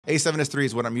A7S III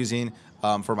is what I'm using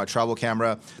for my travel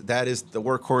camera. That is the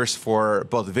workhorse for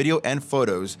both video and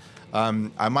photos.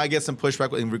 I might get some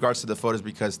pushback in regards to the photos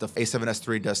because the A7S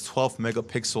III does 12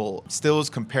 megapixel stills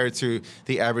compared to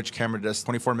the average camera does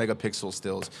 24 megapixel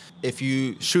stills. If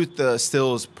you shoot the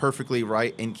stills perfectly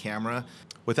right in camera,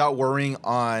 without worrying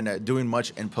on doing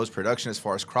much in post-production as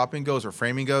far as cropping goes or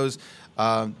framing goes,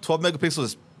 12 megapixels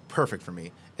is perfect for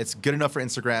me. It's good enough for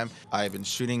Instagram. I've been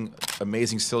shooting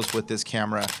amazing stills with this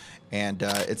camera, and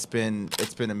it's been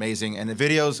amazing. And the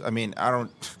videos, I mean, we don't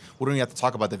even have to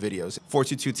talk about the videos.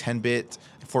 422 10-bit,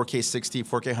 4K 60,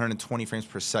 4K 120 frames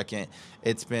per second.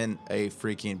 It's been a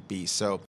freaking beast. So